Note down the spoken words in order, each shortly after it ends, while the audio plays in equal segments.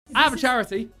have a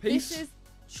charity. Peace. This is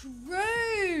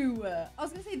true. I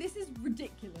was going to say, this is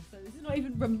ridiculous. So this is not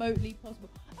even remotely possible.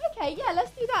 Okay, yeah,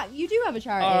 let's do that. You do have a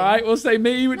charity. All right, we'll say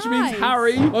me, which means Nice.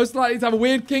 Harry. Most likely to have a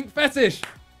weird kink fetish.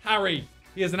 Harry.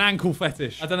 He has an ankle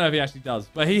fetish. I don't know if he actually does,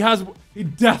 but he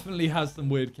definitely has some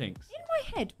weird kinks. In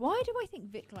my head, why do I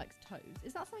think Vic likes toes?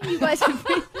 Is that something you guys have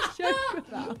made a joke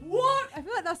about? What? I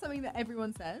feel like that's something that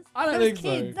everyone says. I don't Those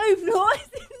think kids. so. No, not.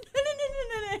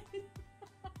 No.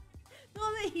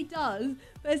 Not that he does,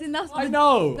 but as in that's. I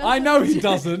know he the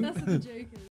doesn't. That's what the joke is.